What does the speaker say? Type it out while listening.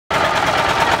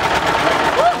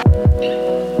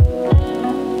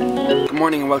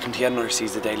morning and welcome to yet another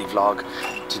Seize the Daily vlog.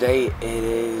 Today it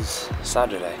is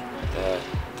Saturday, the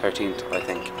 13th I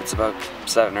think. It's about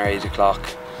 7 or 8 o'clock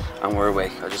and we're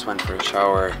awake. I just went for a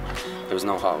shower. There was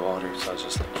no hot water, so I was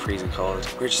just like freezing cold.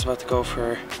 We're just about to go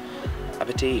for a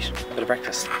bit to eat, a bit of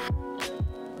breakfast.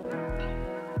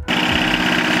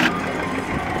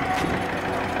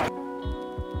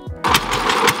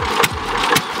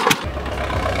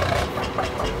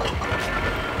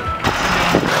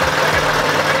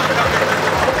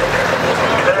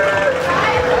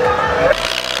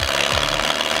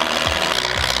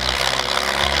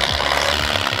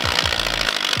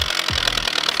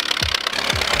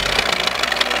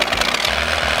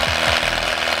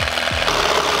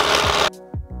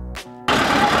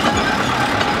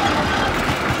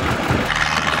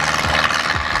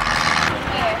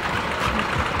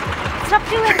 Stop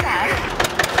doing that!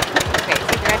 Okay,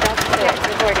 so you're adults to it,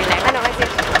 recording now. I know, I did.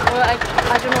 Well, I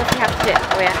don't know if you have to do it.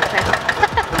 Oh yeah, okay.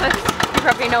 You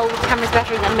probably know the camera's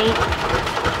better than me.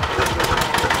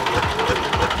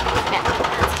 Yeah,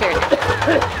 it's clear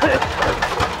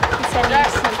now.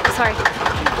 Sorry.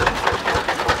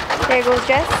 There goes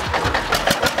Jess.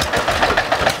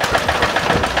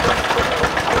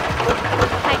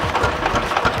 Hi.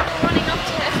 Running up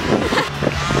to it.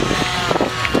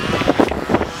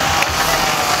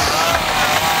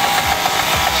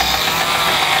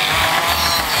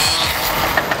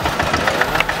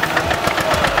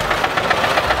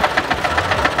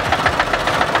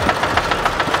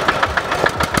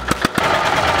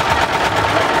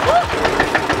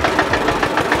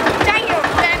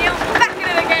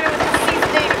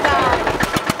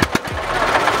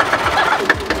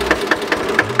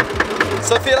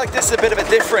 So I feel like this is a bit of a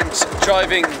different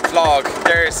driving vlog.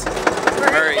 There's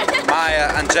Murray, Maya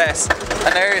and Jess,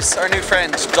 and there's our new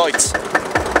friend Deutz.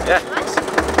 Yeah,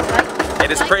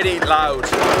 it is pretty loud.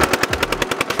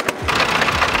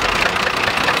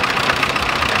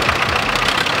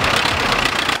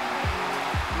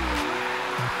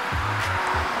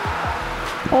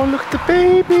 Oh, look at the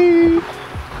baby!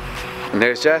 And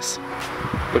there's Jess,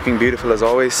 looking beautiful as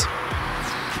always.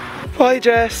 Bye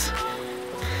Jess!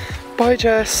 Bye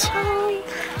Jess! Bye!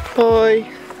 Bye!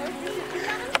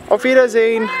 Auf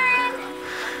Wiedersehen!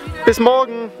 Bis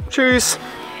morgen! Tschüss!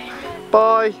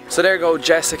 Bye! So there go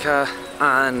Jessica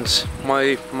and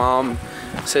my mom,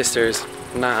 sisters,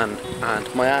 Nan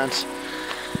and my aunt.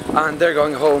 And they're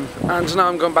going home, and now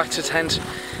I'm going back to the tent,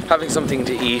 having something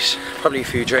to eat, probably a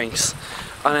few drinks,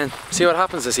 and then see what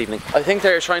happens this evening. I think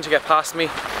they're trying to get past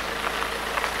me.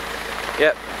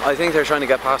 Yep, I think they're trying to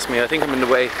get past me. I think I'm in the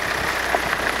way.